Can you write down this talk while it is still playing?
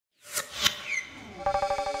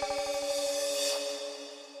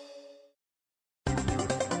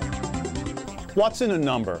What's in a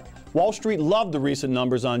number? Wall Street loved the recent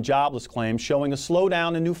numbers on jobless claims showing a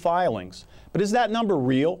slowdown in new filings. But is that number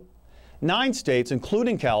real? 9 states,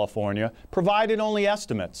 including California, provided only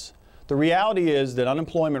estimates. The reality is that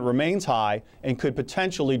unemployment remains high and could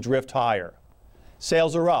potentially drift higher.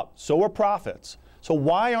 Sales are up, so are profits. So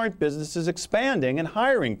why aren't businesses expanding and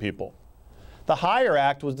hiring people? The HIRE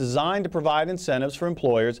Act was designed to provide incentives for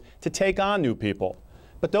employers to take on new people.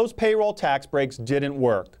 But those payroll tax breaks didn't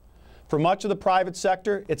work. For much of the private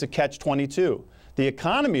sector, it's a catch-22. The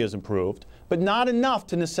economy has improved, but not enough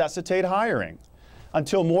to necessitate hiring.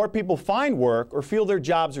 Until more people find work or feel their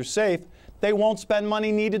jobs are safe, they won't spend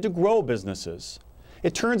money needed to grow businesses.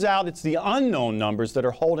 It turns out it's the unknown numbers that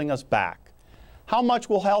are holding us back. How much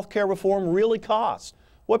will health care reform really cost?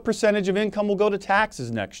 What percentage of income will go to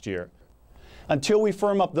taxes next year? Until we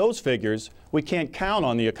firm up those figures, we can't count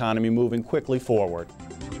on the economy moving quickly forward.